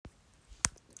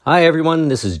Hi, everyone.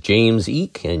 This is James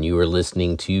Eek, and you are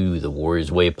listening to the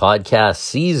Warriors Way podcast,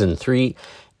 Season 3,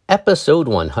 Episode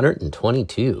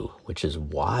 122, which is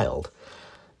wild.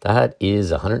 That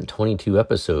is 122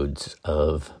 episodes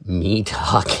of me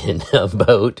talking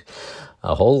about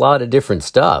a whole lot of different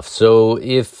stuff. So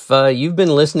if you've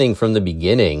been listening from the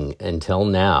beginning until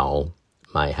now,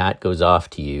 my hat goes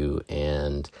off to you.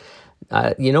 And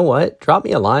you know what? Drop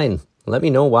me a line. Let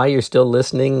me know why you're still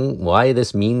listening, why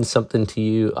this means something to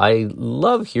you. I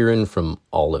love hearing from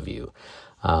all of you.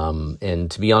 And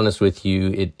to be honest with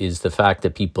you, it is the fact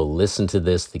that people listen to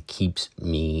this that keeps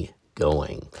me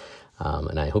going.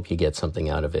 And I hope you get something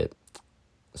out of it.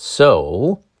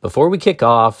 So before we kick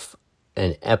off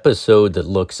an episode that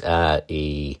looks at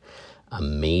a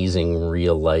amazing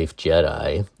real life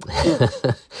Jedi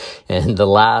and the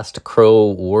last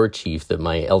Crow war chief that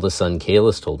my eldest son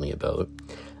Kalis told me about,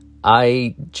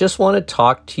 I just want to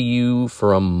talk to you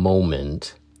for a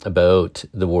moment about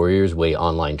the Warriors Way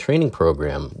online training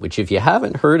program, which if you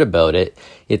haven't heard about it,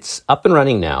 it's up and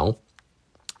running now.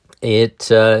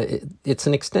 It's an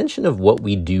extension of what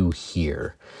we do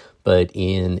here, but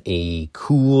in a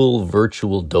cool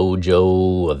virtual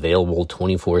dojo available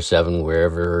 24/7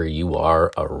 wherever you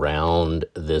are around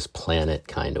this planet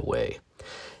kind of way.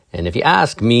 And if you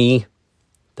ask me,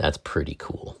 that's pretty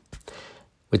cool.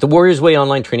 With the Warriors Way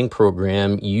online training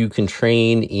program, you can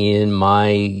train in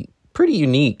my pretty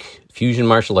unique fusion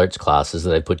martial arts classes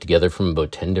that I put together from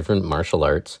about 10 different martial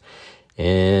arts.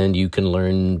 And you can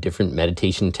learn different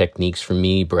meditation techniques from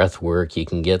me, breath work. You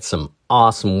can get some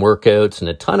awesome workouts and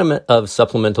a ton of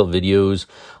supplemental videos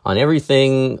on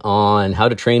everything on how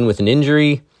to train with an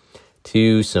injury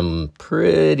to some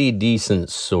pretty decent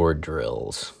sword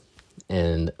drills.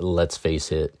 And let's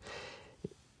face it,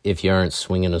 if you aren't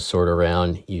swinging a sword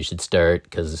around, you should start,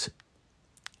 because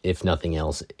if nothing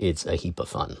else, it's a heap of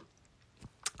fun.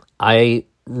 I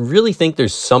really think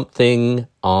there's something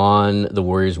on the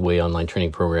Warriors Way online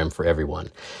training program for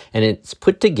everyone. And it's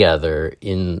put together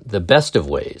in the best of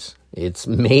ways. It's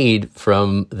made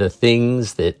from the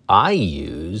things that I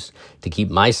use to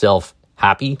keep myself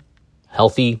happy,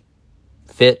 healthy,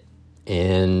 fit,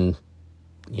 and,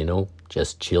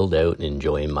 just chilled out and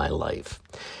enjoying my life.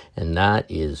 And that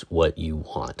is what you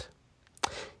want.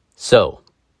 So,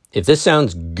 if this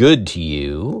sounds good to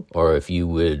you, or if you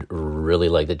would really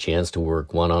like the chance to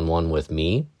work one-on-one with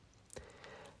me,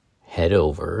 head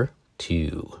over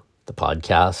to the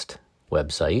podcast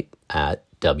website at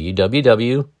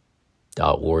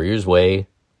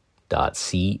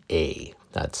www.warriorsway.ca.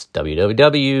 That's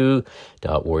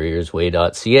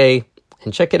www.warriorsway.ca,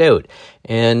 and check it out.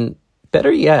 And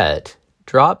better yet,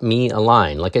 drop me a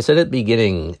line. Like I said at the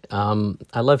beginning,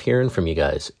 I love hearing from you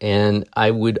guys. And I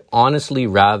would honestly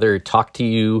rather talk to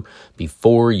you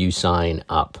before you sign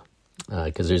up.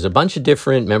 Because there's a bunch of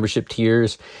different membership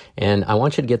tiers, and I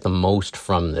want you to get the most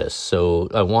from this. So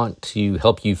I want to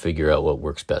help you figure out what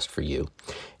works best for you.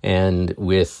 And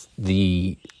with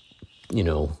the,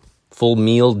 full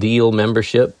meal deal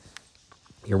membership,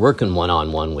 you're working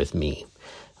one-on-one with me,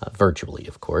 virtually,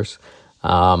 of course.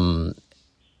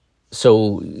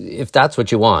 So if that's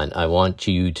what you want, I want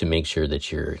you to make sure that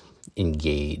you're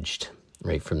engaged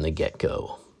right from the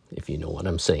get-go, if you know what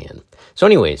I'm saying. So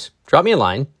anyways, drop me a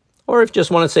line, or if you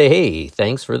just want to say, hey,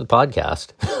 thanks for the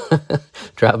podcast,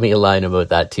 drop me a line about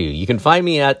that too. You can find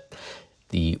me at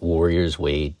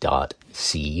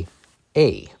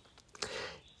thewarriorsway.ca.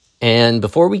 And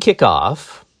before we kick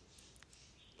off,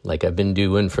 like I've been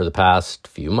doing for the past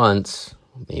few months,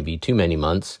 maybe too many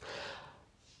months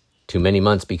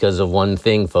because of one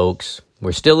thing, folks.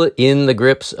 We're still in the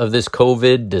grips of this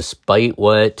COVID, despite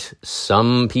what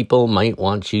some people might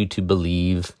want you to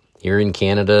believe. Here in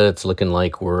Canada, it's looking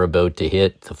like we're about to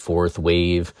hit the fourth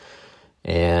wave.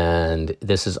 And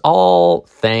this is all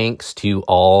thanks to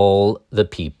all the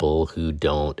people who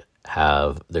don't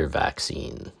have their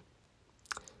vaccine.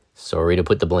 Sorry to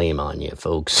put the blame on you,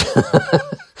 folks,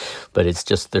 but it's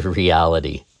just the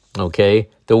reality. Okay,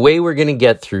 the way we're going to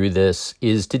get through this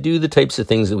is to do the types of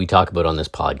things that we talk about on this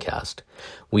podcast.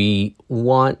 We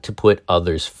want to put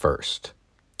others first.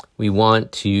 We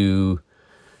want to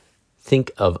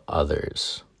think of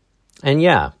others. And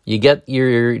yeah, you get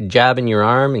your jab in your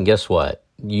arm, and guess what?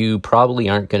 You probably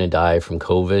aren't going to die from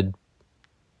COVID.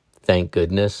 Thank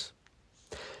goodness.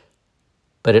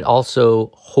 But it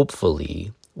also,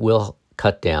 hopefully, will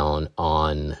cut down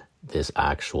on this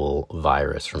actual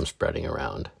virus from spreading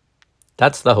around.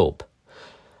 That's the hope.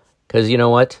 Because you know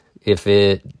what? If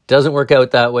it doesn't work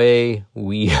out that way,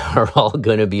 we are all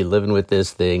going to be living with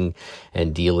this thing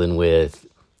and dealing with,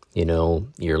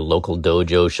 your local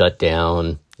dojo shut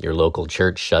down, your local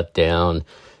church shut down,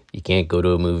 You can't go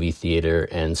to a movie theater,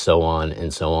 and so on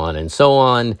and so on and so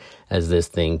on, as this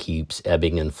thing keeps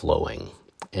ebbing and flowing.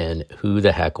 And who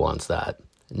the heck wants that?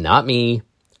 Not me,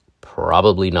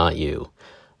 probably not you,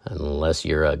 unless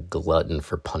you're a glutton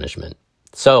for punishment.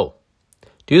 So,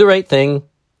 do the right thing,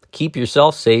 keep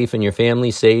yourself safe and your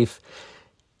family safe,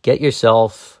 get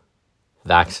yourself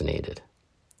vaccinated.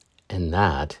 And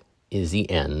that is the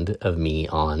end of me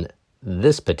on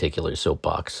this particular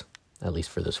soapbox, at least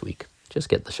for this week. Just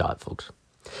get the shot, folks.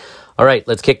 All right,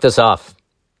 let's kick this off.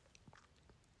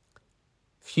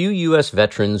 Few U.S.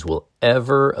 veterans will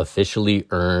ever officially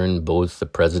earn both the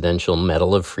Presidential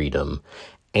Medal of Freedom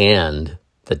and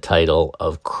the title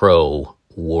of Crow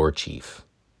War Chief.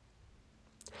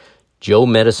 Joe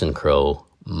Medicine Crow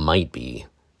might be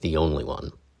the only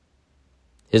one.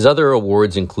 His other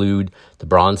awards include the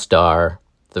Bronze Star,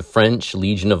 the French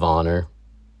Legion of Honor,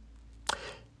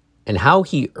 and how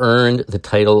he earned the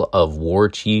title of War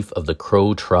Chief of the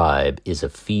Crow Tribe is a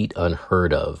feat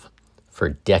unheard of for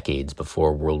decades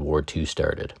before World War II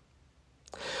started.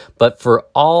 But for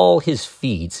all his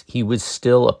feats, he was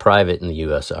still a private in the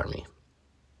U.S. Army.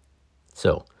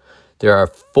 So, there are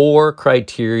 4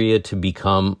 criteria to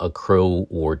become a Crow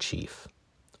War Chief,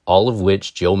 all of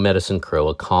which Joe Medicine Crow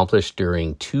accomplished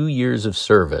during 2 years of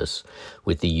service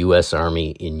with the U.S.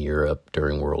 Army in Europe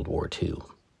during World War II.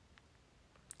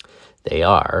 They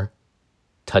are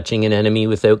touching an enemy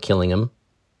without killing him,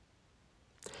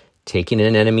 taking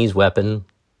an enemy's weapon,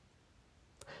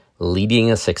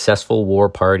 leading a successful war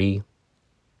party,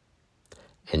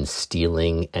 and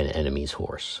stealing an enemy's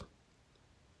horse.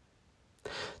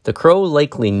 The Crow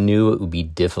likely knew it would be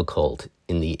difficult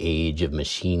in the age of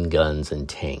machine guns and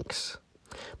tanks,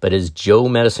 but as Joe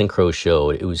Medicine Crow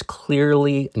showed, it was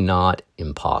clearly not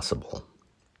impossible.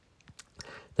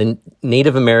 The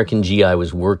Native American GI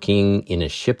was working in a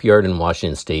shipyard in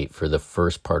Washington State for the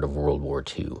first part of World War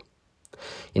II.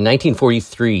 In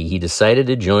 1943, he decided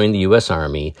to join the U.S.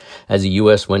 Army as the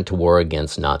U.S. went to war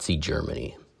against Nazi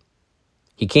Germany.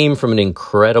 He came from an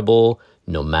incredible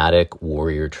nomadic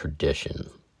warrior tradition.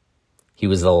 He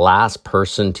was the last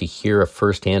person to hear a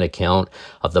first-hand account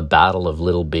of the Battle of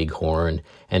Little Bighorn,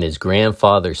 and his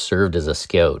grandfather served as a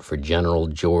scout for General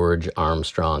George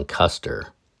Armstrong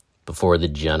Custer before the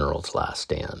general's last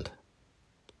stand.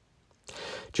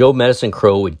 Joe Medicine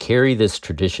Crow would carry this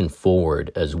tradition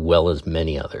forward as well as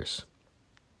many others.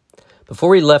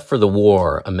 Before he left for the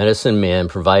war, a medicine man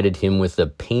provided him with a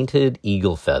painted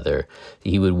eagle feather that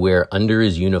he would wear under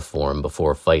his uniform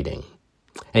before fighting.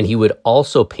 And he would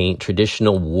also paint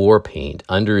traditional war paint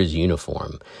under his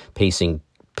uniform, placing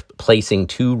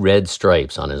 2 red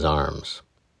stripes on his arms.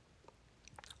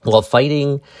 While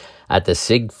fighting at the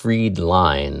Siegfried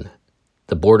Line,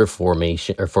 the border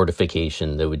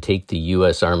fortification that would take the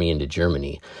U.S. Army into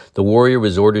Germany, the warrior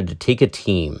was ordered to take a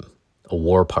team, a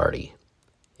war party,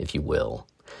 if you will,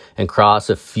 and cross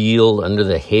a field under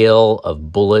the hail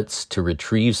of bullets to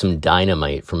retrieve some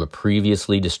dynamite from a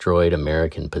previously destroyed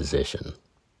American position.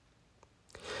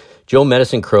 Joe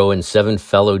Medicine Crow and 7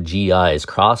 fellow GIs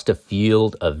crossed a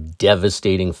field of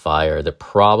devastating fire that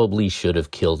probably should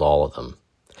have killed all of them.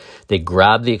 They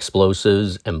grabbed the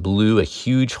explosives and blew a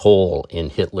huge hole in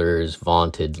Hitler's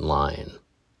vaunted line.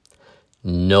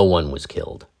 No one was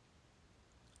killed.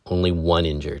 Only 1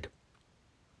 injured.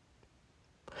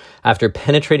 After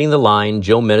penetrating the line,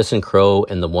 Joe Medicine Crow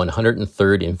and the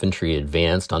 103rd Infantry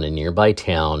advanced on a nearby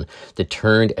town that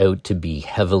turned out to be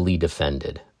heavily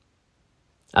defended.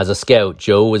 As a scout,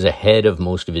 Joe was ahead of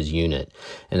most of his unit,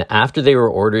 and after they were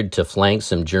ordered to flank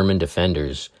some German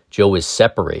defenders, Joe was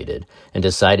separated and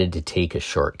decided to take a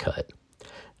shortcut.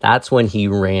 That's when he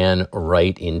ran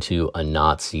right into a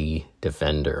Nazi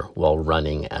defender while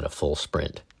running at a full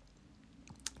sprint.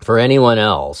 For anyone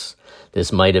else,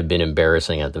 this might have been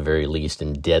embarrassing at the very least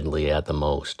and deadly at the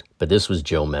most, but this was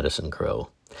Joe Medicine Crow.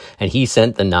 And he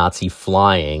sent the Nazi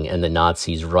flying and the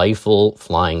Nazi's rifle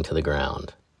flying to the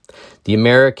ground. The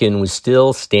American was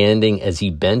still standing as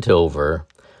he bent over,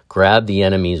 grabbed the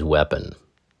enemy's weapon.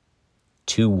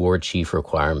 2 war chief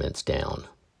requirements down.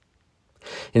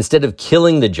 Instead of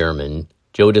killing the German,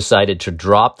 Joe decided to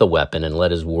drop the weapon and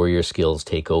let his warrior skills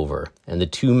take over, and the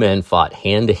 2 men fought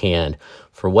hand to hand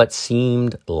for what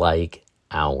seemed like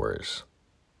hours.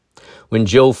 When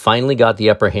Joe finally got the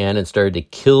upper hand and started to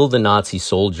kill the Nazi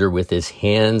soldier with his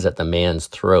hands at the man's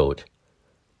throat,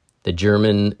 the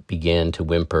German began to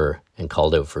whimper and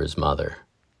called out for his mother.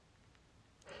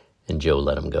 And Joe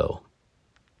let him go.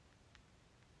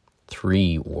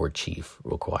 3 war chief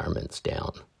requirements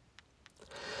down.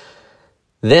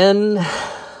 Then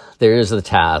there's the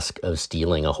task of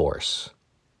stealing a horse.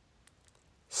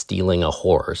 Stealing a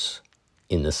horse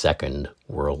in the Second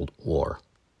World War.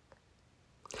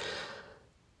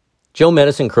 Joe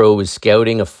Medicine Crow was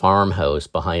scouting a farmhouse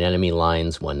behind enemy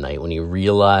lines one night when he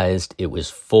realized it was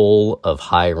full of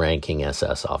high-ranking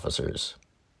SS officers.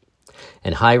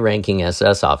 And high-ranking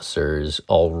SS officers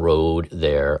all rode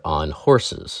there on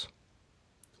horses,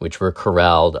 which were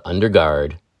corralled under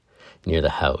guard near the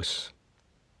house.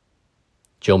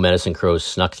 Joe Medicine Crow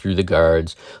snuck through the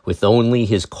guards with only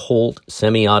his Colt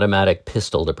semi-automatic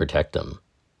pistol to protect him.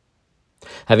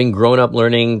 Having grown up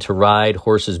learning to ride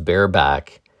horses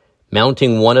bareback,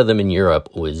 mounting one of them in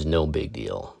Europe was no big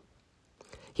deal.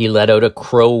 He let out a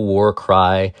Crow war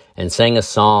cry and sang a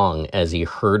song as he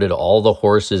herded all the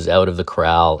horses out of the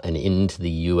corral and into the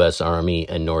U.S. Army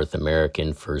and North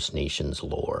American First Nations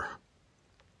lore.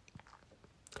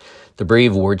 The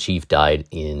brave war chief died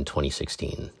in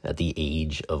 2016 at the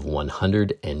age of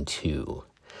 102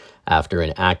 after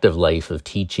an active life of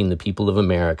teaching the people of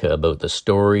America about the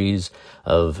stories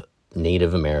of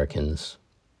Native Americans,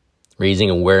 raising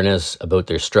awareness about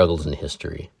their struggles in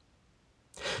history.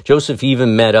 Joseph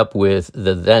even met up with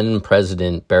the then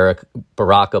President Barack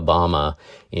Obama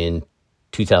in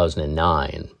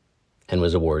 2009 and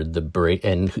was awarded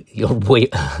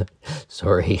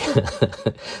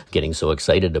getting so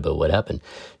excited about what happened.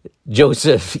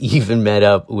 Joseph even met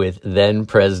up with then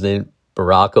President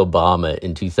Barack Obama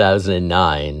in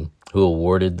 2009, who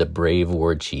awarded the brave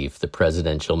war chief the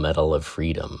Presidential Medal of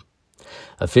Freedom,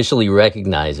 officially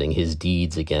recognizing his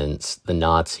deeds against the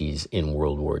Nazis in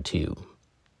World War II.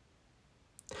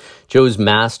 Joe's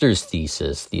master's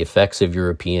thesis, The Effects of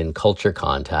European Culture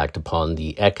Contact upon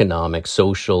the Economic,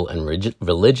 Social, and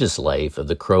Religious Life of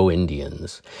the Crow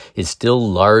Indians, is still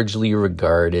largely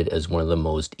regarded as one of the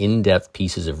most in-depth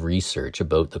pieces of research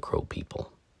about the Crow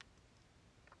people.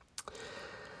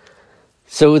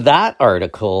 So that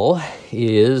article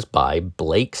is by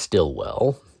Blake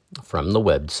Stillwell from the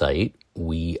website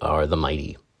We Are the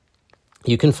Mighty.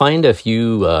 You can find a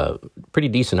few pretty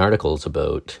decent articles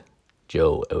about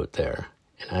Joe out there,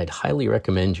 and I'd highly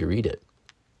recommend you read it.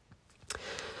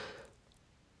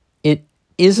 It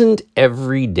isn't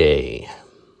every day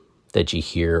that you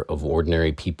hear of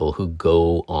ordinary people who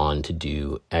go on to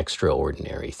do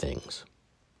extraordinary things.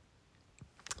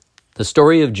 The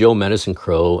story of Joe Medicine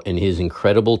Crow and his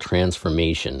incredible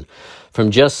transformation from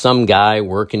just some guy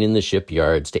working in the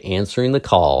shipyards to answering the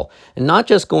call and not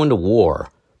just going to war,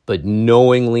 but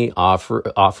knowingly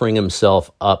offering himself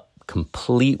up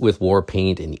complete with war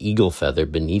paint and eagle feather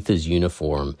beneath his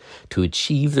uniform to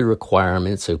achieve the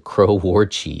requirements of Crow War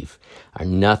Chief are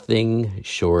nothing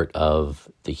short of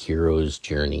the hero's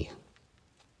journey.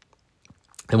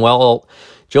 And while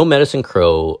Joe Medicine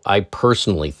Crow, I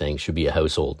personally think should be a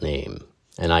household name,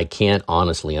 and I can't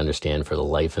honestly understand for the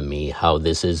life of me how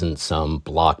this isn't some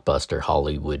blockbuster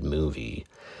Hollywood movie.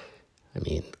 I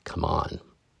mean, come on.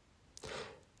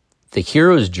 The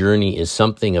hero's journey is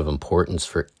something of importance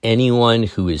for anyone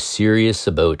who is serious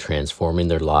about transforming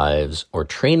their lives or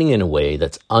training in a way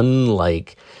that's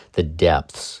unlike the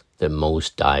depths that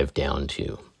most dive down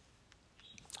to.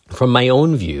 From my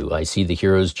own view, I see the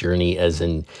hero's journey as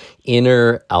an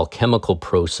inner alchemical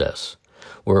process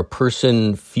where a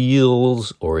person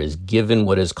feels or is given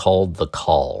what is called the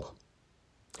call.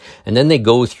 And then they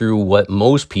go through what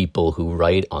most people who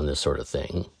write on this sort of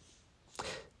thing,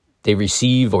 they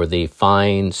receive or they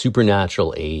find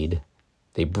supernatural aid.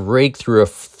 They break through a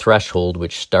threshold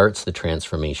which starts the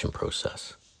transformation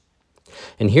process.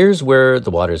 And here's where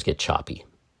the waters get choppy.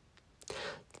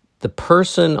 The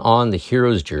person on the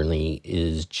hero's journey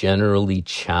is generally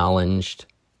challenged,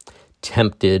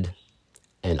 tempted,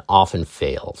 and often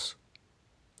fails.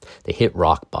 They hit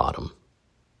rock bottom,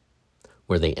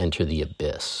 where they enter the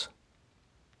abyss.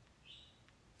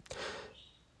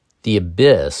 The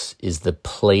abyss is the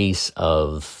place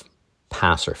of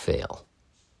pass or fail.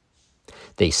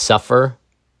 They suffer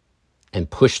and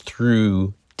push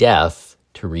through death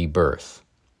to rebirth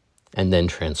and then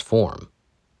transform.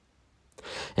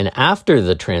 And after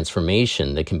the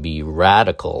transformation that can be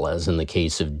radical, as in the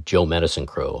case of Joe Medicine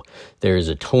Crow, there is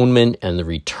atonement and the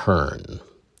return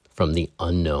from the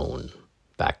unknown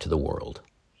back to the world.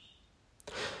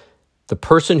 The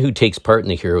person who takes part in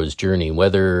the hero's journey,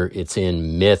 whether it's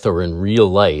in myth or in real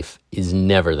life, is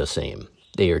never the same.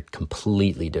 They are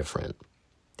completely different.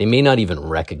 They may not even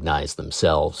recognize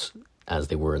themselves as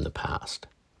they were in the past.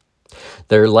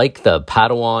 They're like the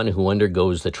Padawan who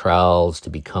undergoes the trials to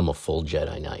become a full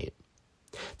Jedi Knight.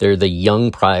 They're the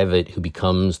young private who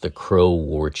becomes the Crow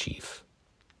War Chief.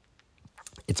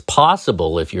 It's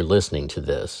possible, if you're listening to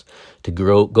this, to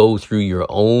go through your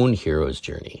own hero's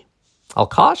journey. I'll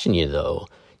caution you, though,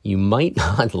 you might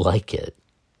not like it.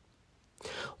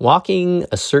 Walking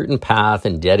a certain path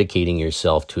and dedicating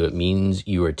yourself to it means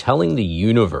you are telling the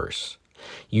universe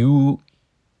you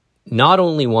not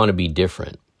only want to be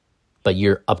different, but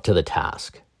you're up to the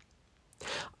task.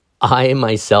 I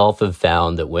myself have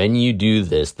found that when you do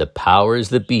this, the powers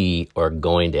that be are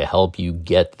going to help you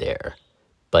get there,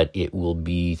 but it will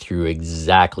be through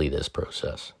exactly this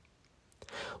process.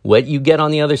 What you get on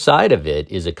the other side of it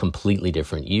is a completely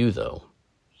different you, though.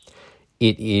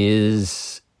 It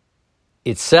is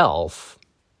itself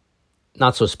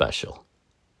not so special.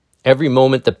 Every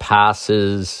moment that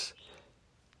passes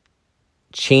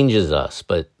changes us,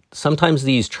 but sometimes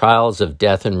these trials of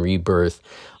death and rebirth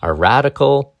are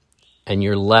radical, and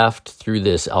you're left through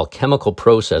this alchemical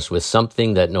process with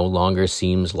something that no longer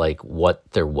seems like what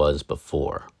there was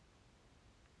before.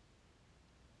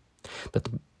 But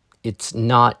it's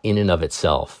not in and of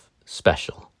itself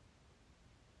special.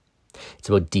 It's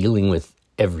about dealing with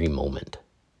every moment.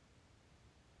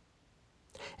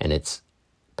 And it's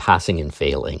passing and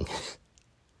failing.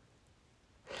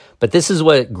 But this is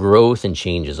what growth and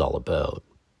change is all about.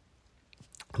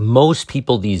 Most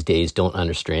people these days don't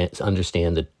understand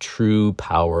the true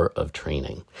power of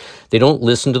training. They don't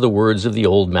listen to the words of the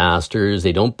old masters.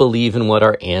 They don't believe in what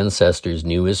our ancestors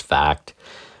knew as fact.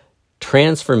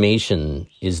 Transformation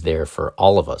is there for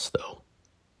all of us, though.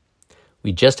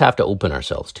 We just have to open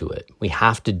ourselves to it. We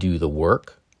have to do the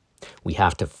work. We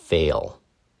have to fail.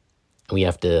 We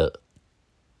have to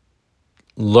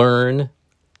learn,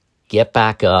 get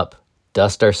back up,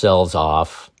 dust ourselves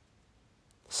off,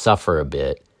 suffer a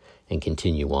bit, and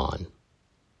continue on.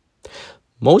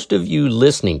 Most of you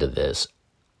listening to this,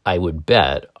 I would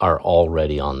bet, are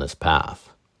already on this path,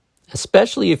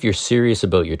 especially if you're serious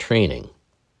about your training.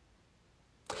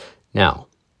 Now,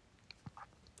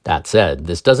 that said,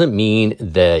 this doesn't mean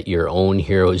that your own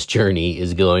hero's journey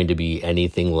is going to be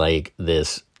anything like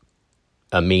this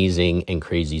amazing and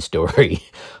crazy story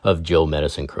of Joe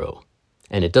Medicine Crow.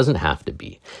 And it doesn't have to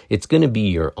be. It's going to be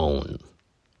your own.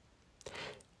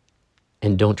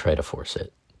 And don't try to force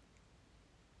it.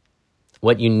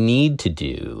 What you need to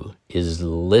do is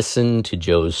listen to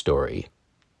Joe's story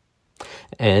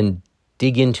and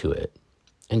dig into it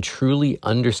and truly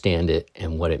understand it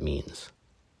and what it means.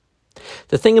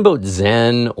 The thing about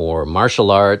Zen or martial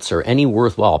arts or any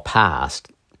worthwhile path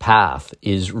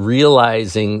is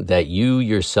realizing that you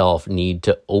yourself need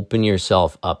to open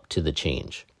yourself up to the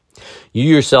change. You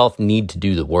yourself need to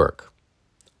do the work,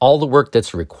 all the work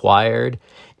that's required,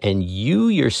 and you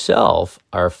yourself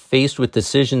are faced with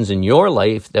decisions in your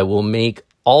life that will make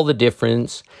all the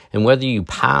difference in whether you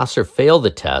pass or fail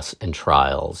the tests and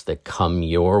trials that come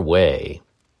your way,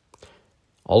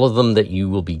 all of them that you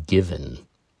will be given.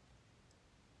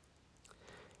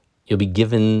 You'll be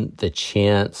given the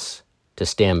chance to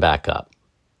stand back up,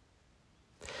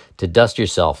 to dust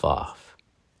yourself off,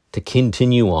 to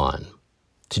continue on,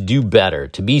 to do better,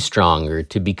 to be stronger,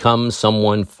 to become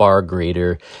someone far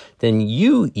greater than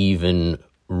you even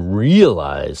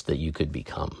realized that you could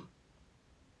become.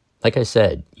 Like I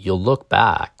said, you'll look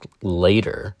back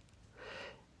later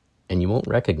and you won't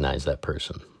recognize that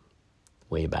person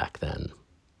way back then.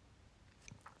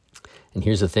 And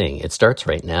here's the thing, it starts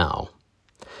right now.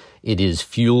 It is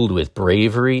fueled with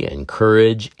bravery and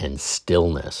courage and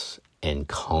stillness and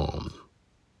calm.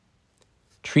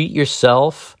 Treat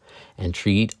yourself and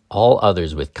treat all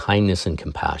others with kindness and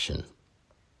compassion.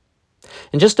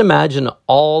 And just imagine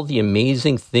all the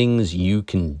amazing things you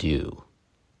can do.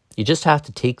 You just have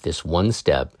to take this one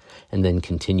step and then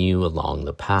continue along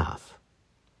the path.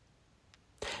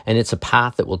 And it's a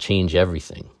path that will change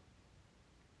everything.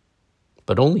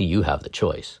 But only you have the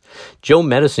choice. Joe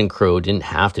Medicine Crow didn't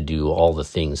have to do all the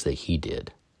things that he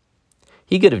did.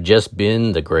 He could have just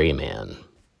been the gray man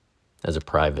as a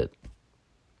private.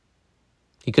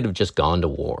 He could have just gone to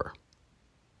war.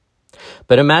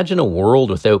 But imagine a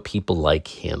world without people like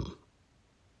him.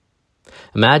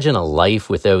 Imagine a life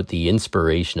without the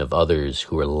inspiration of others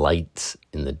who are lights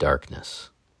in the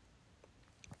darkness.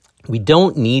 We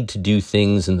don't need to do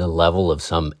things in the level of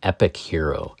some epic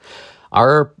hero.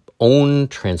 Our own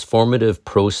transformative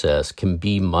process can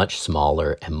be much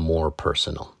smaller and more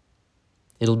personal.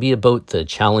 It'll be about the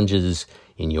challenges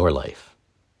in your life.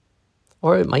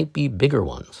 Or it might be bigger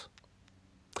ones.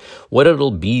 What it'll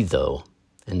be, though,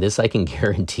 and this I can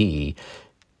guarantee,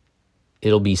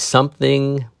 it'll be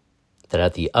something that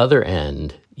at the other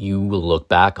end you will look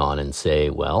back on and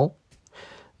say, well,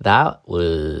 that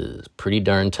was pretty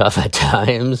darn tough at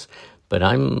times, but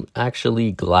I'm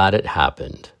actually glad it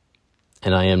happened.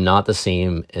 And I am not the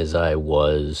same as I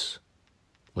was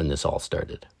when this all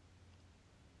started.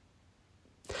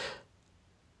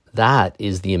 That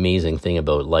is the amazing thing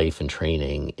about life and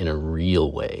training in a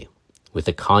real way, with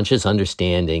a conscious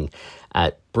understanding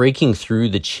at breaking through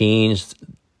the chains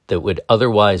that would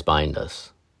otherwise bind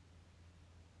us.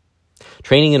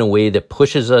 Training in a way that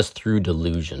pushes us through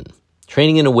delusion.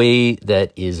 Training in a way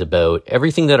that is about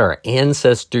everything that our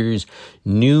ancestors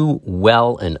knew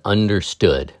well and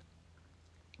understood.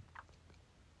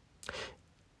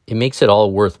 It makes it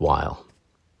all worthwhile.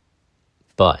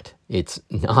 But it's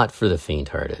not for the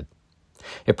faint-hearted.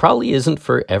 It probably isn't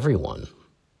for everyone.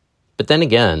 But then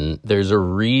again, there's a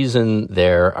reason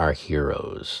there are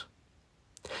heroes.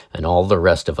 And all the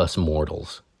rest of us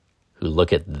mortals who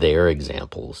look at their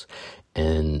examples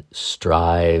and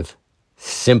strive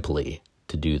simply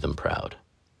to do them proud.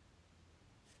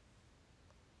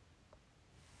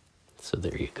 So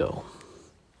there you go.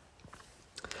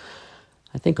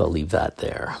 I think I'll leave that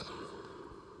there.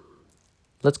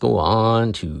 Let's go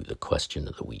on to the question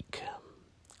of the week.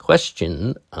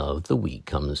 Question of the week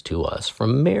comes to us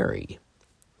from Mary.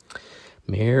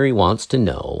 Mary wants to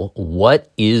know,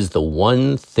 what is the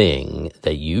one thing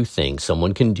that you think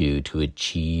someone can do to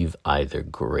achieve either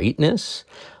greatness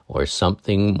or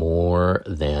something more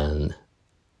than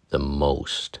the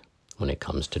most when it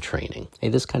comes to training? Hey,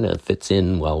 this kind of fits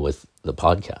in well with the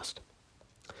podcast.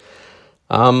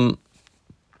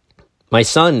 My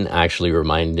son actually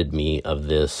reminded me of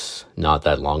this not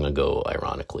that long ago,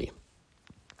 ironically.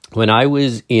 When I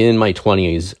was in my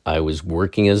 20s, I was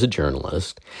working as a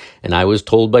journalist, and I was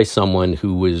told by someone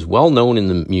who was well known in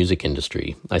the music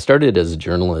industry. I started as a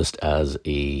journalist as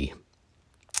a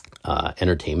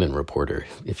entertainment reporter,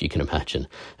 if you can imagine.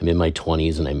 I'm in my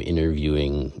 20s and I'm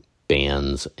interviewing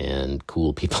bands and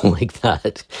cool people like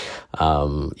that.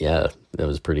 Yeah, that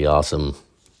was pretty awesome.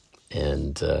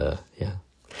 And yeah.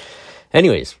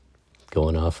 Anyways,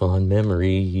 going off on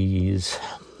memories.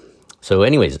 So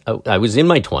anyways, I was in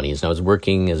my 20s and I was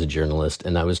working as a journalist,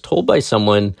 and I was told by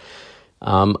someone,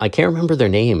 I can't remember their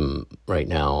name right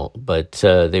now, but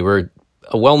they were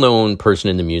a well-known person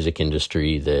in the music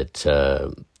industry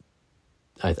that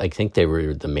I think they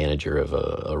were the manager of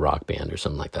a rock band or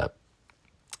something like that.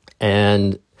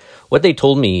 And what they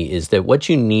told me is that what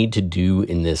you need to do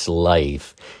in this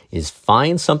life is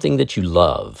find something that you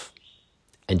love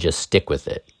and just stick with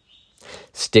it.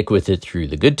 Stick with it through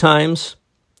the good times.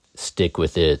 Stick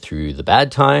with it through the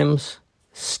bad times.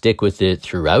 Stick with it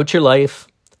throughout your life,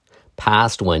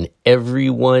 past when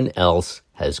everyone else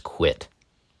has quit.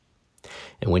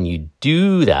 And when you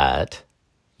do that,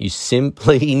 you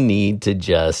simply need to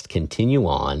just continue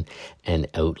on and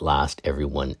outlast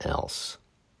everyone else.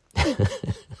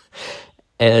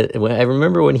 And I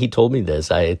remember when he told me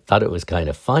this, I thought it was kind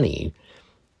of funny,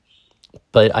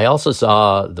 but I also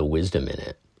saw the wisdom in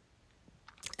it.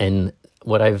 And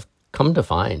what I've come to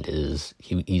find is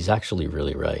he's actually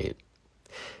really right.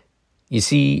 You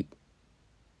see,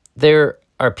 there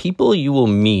are people you will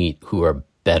meet who are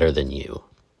better than you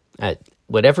at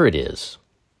whatever it is.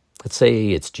 Let's say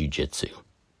it's jiu-jitsu.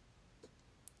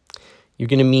 You're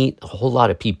going to meet a whole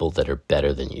lot of people that are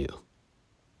better than you.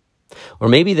 Or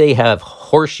maybe they have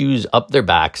horseshoes up their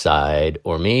backside,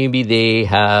 or maybe they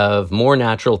have more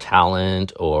natural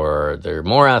talent, or they're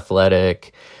more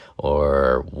athletic,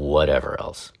 or whatever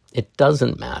else. It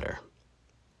doesn't matter.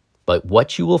 But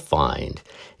what you will find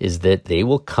is that they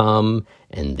will come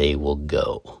and they will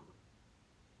go.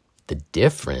 The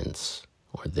difference,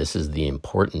 or this is the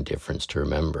important difference to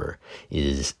remember,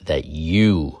 is that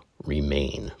you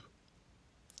remain.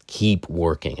 Keep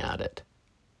working at it.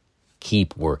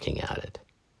 Keep working at it.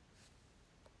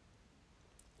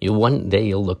 One day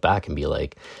you'll look back and be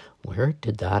like, where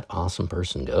did that awesome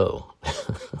person go?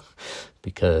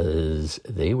 Because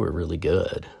they were really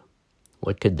good.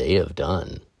 What could they have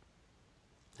done?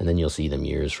 And then you'll see them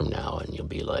years from now and you'll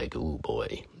be like, ooh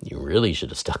boy, you really should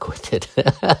have stuck with it.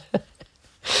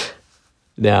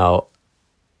 Now,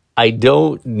 I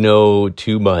don't know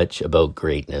too much about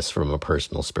greatness from a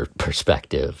personal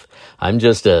perspective. I'm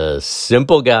just a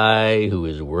simple guy who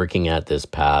is working at this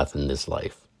path in this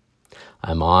life.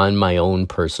 I'm on my own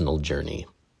personal journey.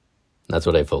 That's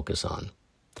what I focus on.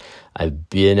 I've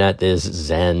been at this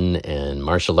Zen and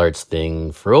martial arts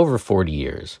thing for over 40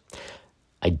 years.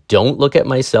 I don't look at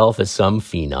myself as some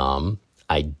phenom.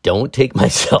 I don't take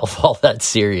myself all that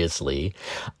seriously.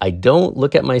 I don't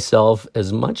look at myself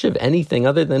as much of anything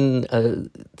other than a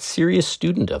serious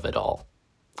student of it all.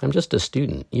 I'm just a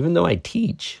student, even though I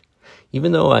teach,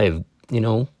 even though I've,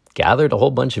 gathered a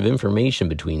whole bunch of information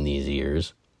between these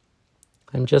years.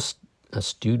 I'm just a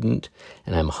student,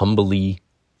 and I'm humbly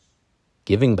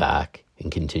giving back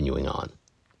and continuing on.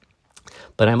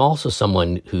 But I'm also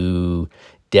someone who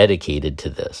dedicated to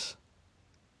this.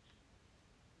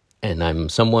 And I'm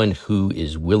someone who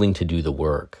is willing to do the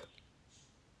work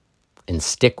and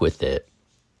stick with it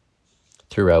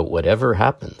throughout whatever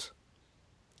happens.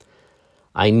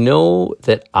 I know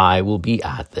that I will be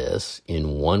at this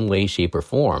in one way, shape, or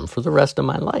form for the rest of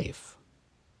my life.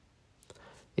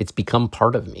 It's become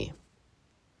part of me.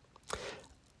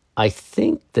 I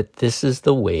think that this is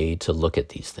the way to look at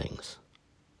these things.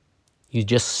 You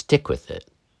just stick with it.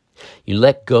 You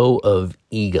let go of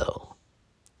ego.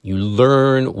 You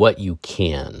learn what you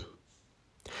can.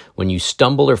 When you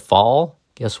stumble or fall,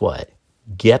 guess what?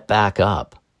 Get back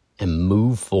up and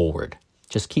move forward.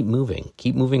 Just keep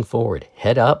moving forward.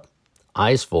 Head up,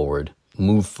 eyes forward,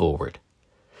 move forward.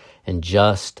 And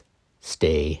just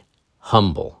stay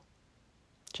humble.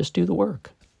 Just do the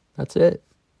work. That's it.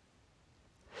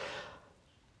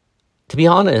 To be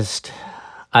honest,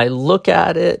 I look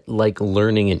at it like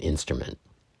learning an instrument.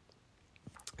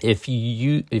 If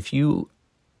you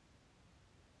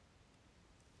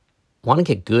want to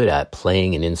get good at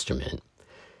playing an instrument,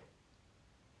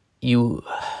 you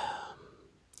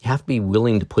have to be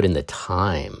willing to put in the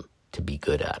time to be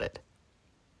good at it.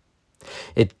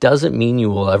 It doesn't mean you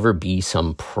will ever be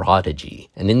some prodigy.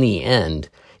 And in the end,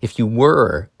 if you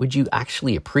were, would you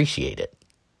actually appreciate it?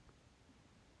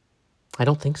 I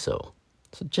don't think so.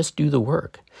 So just do the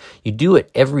work. You do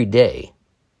it every day.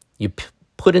 You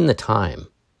put in the time.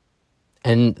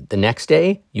 And the next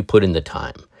day, you put in the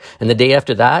time. And the day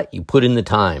after that, you put in the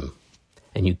time.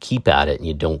 And you keep at it and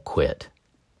you don't quit.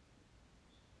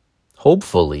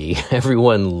 Hopefully,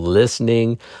 everyone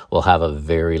listening will have a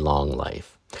very long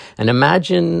life. And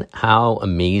imagine how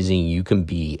amazing you can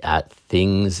be at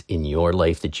things in your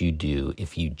life that you do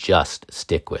if you just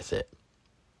stick with it.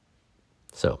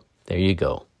 So, there you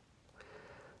go.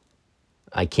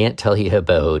 I can't tell you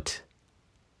about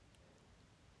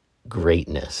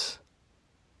greatness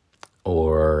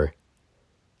or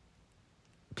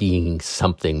being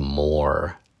something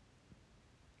more.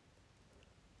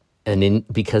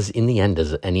 Because in the end,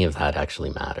 does any of that actually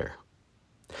matter?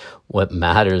 What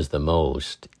matters the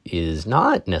most is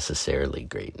not necessarily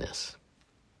greatness.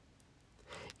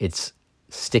 It's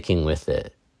sticking with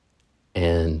it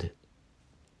and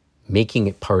making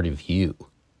it part of you.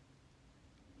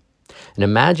 And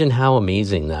imagine how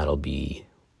amazing that'll be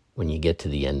when you get to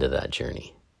the end of that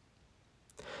journey.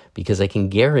 Because I can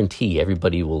guarantee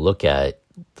everybody will look at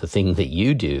the thing that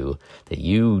you do that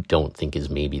you don't think is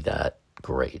maybe that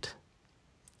great,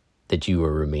 that you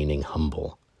are remaining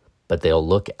humble, but they'll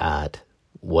look at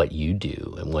what you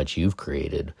do and what you've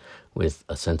created with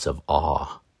a sense of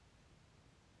awe.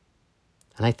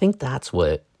 And I think that's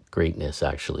what greatness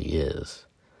actually is.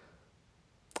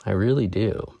 I really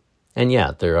do. And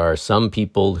yeah, there are some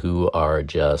people who are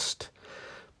just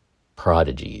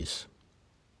prodigies.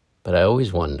 But I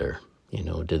always wonder,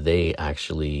 do they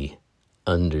actually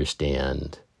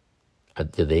understand?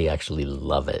 Do they actually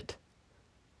love it?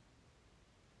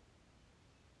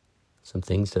 Some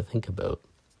things to think about.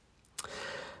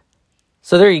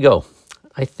 So there you go.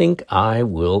 I think I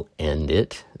will end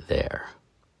it there.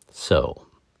 So,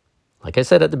 like I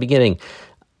said at the beginning,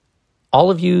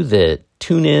 all of you that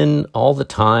tune in all the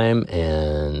time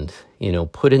and,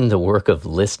 put in the work of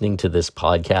listening to this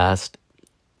podcast,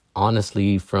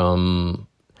 honestly, from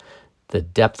the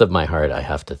depth of my heart, I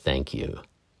have to thank you,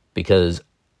 because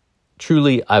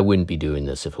truly I wouldn't be doing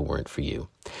this if it weren't for you.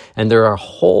 And there are a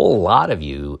whole lot of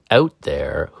you out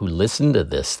there who listen to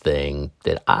this thing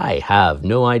that I have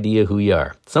no idea who you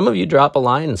are. Some of you drop a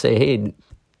line and say, hey,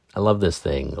 I love this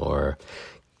thing, or,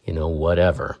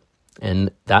 whatever.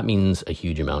 And that means a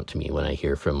huge amount to me when I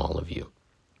hear from all of you.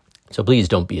 So please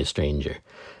don't be a stranger.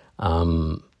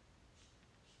 The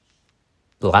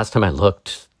last time I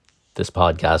looked, this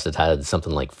podcast had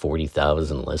something like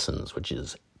 40,000 listens, which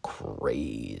is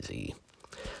crazy.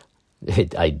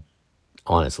 I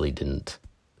honestly didn't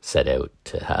set out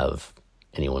to have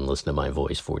anyone listen to my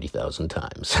voice 40,000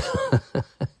 times.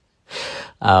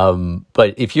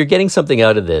 But if you're getting something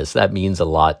out of this, that means a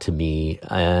lot to me.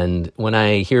 And when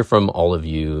I hear from all of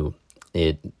you,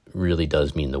 it really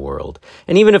does mean the world.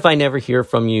 And even if I never hear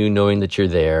from you, knowing that you're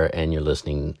there and you're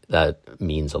listening, that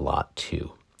means a lot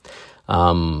too.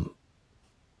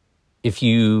 If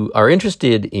you are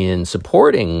interested in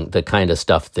supporting the kind of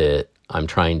stuff that I'm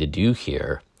trying to do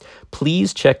here,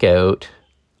 please check out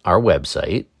our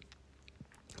website.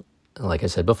 Like I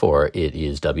said before, it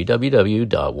is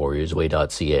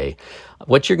www.warriorsway.ca.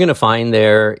 What you're going to find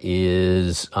there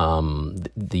is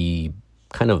the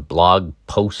kind of blog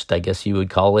post, I guess you would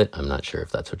call it. I'm not sure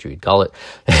if that's what you would call it.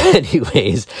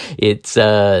 Anyways, it's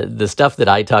the stuff that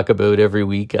I talk about every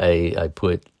week. I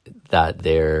put that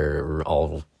there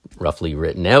all roughly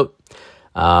written out.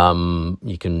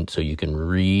 You can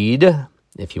read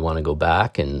if you want to go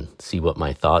back and see what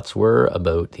my thoughts were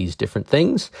about these different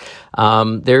things.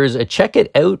 There's a check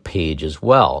it out page as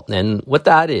well. And what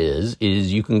that is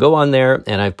you can go on there,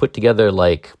 and I've put together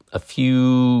like a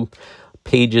few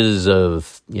pages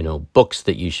of, books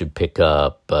that you should pick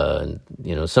up.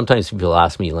 Sometimes people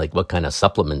ask me like what kind of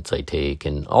supplements I take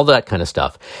and all that kind of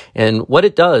stuff. And what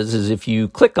it does is if you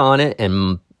click on it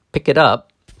and pick it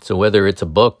up, so whether it's a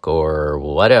book or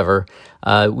whatever,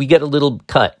 we get a little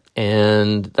cut.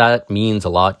 And that means a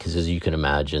lot because, as you can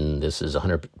imagine, this is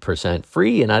 100%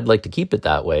 free, and I'd like to keep it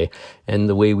that way. And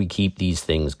the way we keep these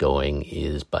things going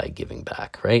is by giving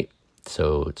back, right?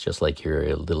 So it's just like you're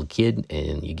a little kid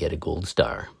and you get a gold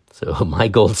star. So my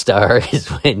gold star is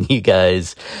when you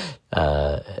guys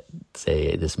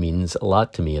say this means a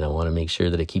lot to me, and I want to make sure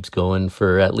that it keeps going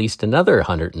for at least another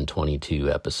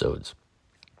 122 episodes.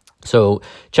 So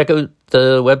check out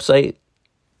the website.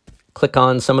 Click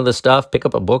on some of the stuff, pick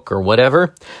up a book or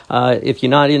whatever. If you're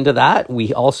not into that,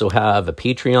 we also have a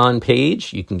Patreon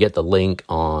page. You can get the link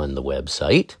on the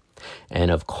website. And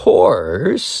of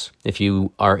course, if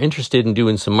you are interested in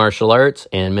doing some martial arts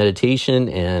and meditation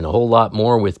and a whole lot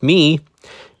more with me,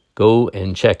 go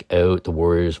and check out the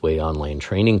Warriors Way online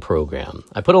training program.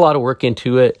 I put a lot of work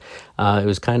into it. It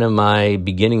was kind of my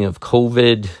beginning of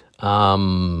COVID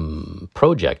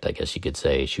project, I guess you could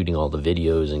say, shooting all the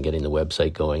videos and getting the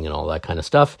website going and all that kind of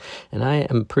stuff. And I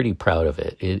am pretty proud of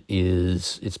it.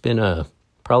 It's been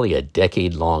probably a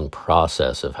decade-long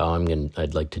process of how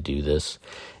I'd like to do this.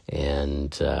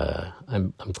 And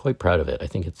I'm quite proud of it. I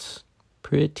think it's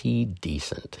pretty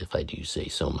decent, if I do say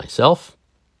so myself.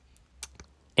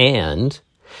 And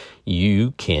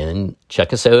you can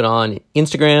check us out on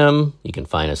Instagram. You can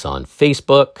find us on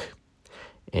Facebook.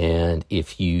 And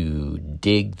if you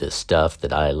dig the stuff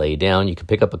that I lay down, you can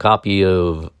pick up a copy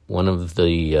of one of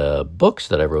the books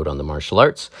that I wrote on the martial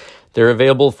arts. They're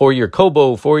available for your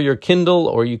Kobo, for your Kindle,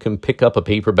 or you can pick up a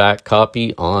paperback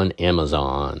copy on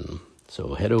Amazon.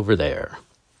 So head over there.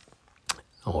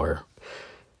 Or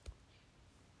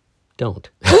don't.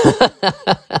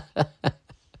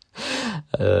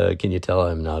 Can you tell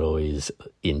I'm not always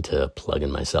into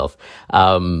plugging myself?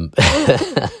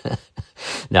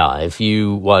 Now, if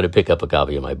you want to pick up a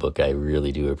copy of my book, I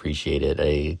really do appreciate it.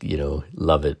 I,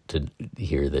 love it to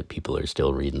hear that people are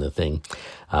still reading the thing.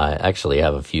 I actually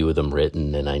have a few of them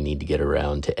written, and I need to get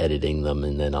around to editing them,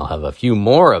 and then I'll have a few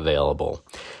more available.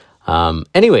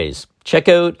 Anyways, check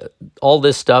out all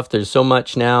this stuff. There's so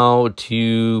much now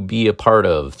to be a part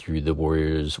of through the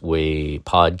Warriors Way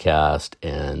podcast,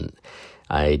 and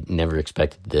I never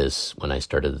expected this when I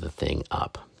started the thing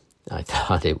up. I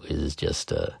thought it was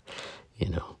just a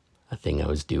thing I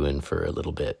was doing for a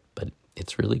little bit, but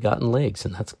it's really gotten legs,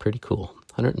 and that's pretty cool.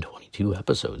 122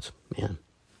 episodes, man.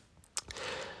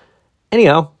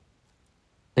 Anyhow,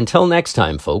 until next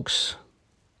time, folks,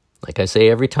 like I say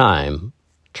every time,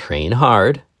 train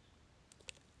hard,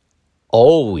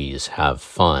 always have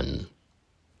fun,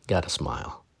 gotta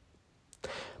smile,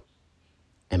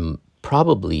 and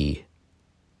probably,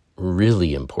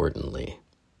 really importantly,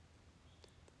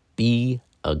 be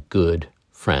a good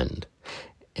friend.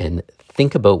 And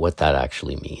think about what that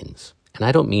actually means. And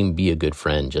I don't mean be a good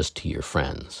friend just to your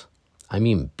friends. I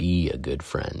mean be a good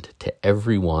friend to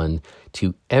everyone,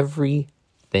 to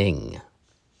everything.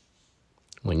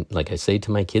 When, like I say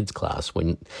to my kids' class,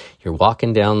 when you're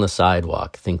walking down the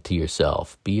sidewalk, think to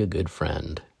yourself, be a good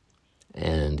friend.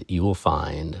 And you will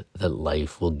find that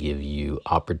life will give you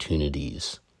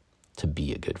opportunities to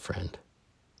be a good friend.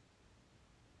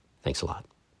 Thanks a lot.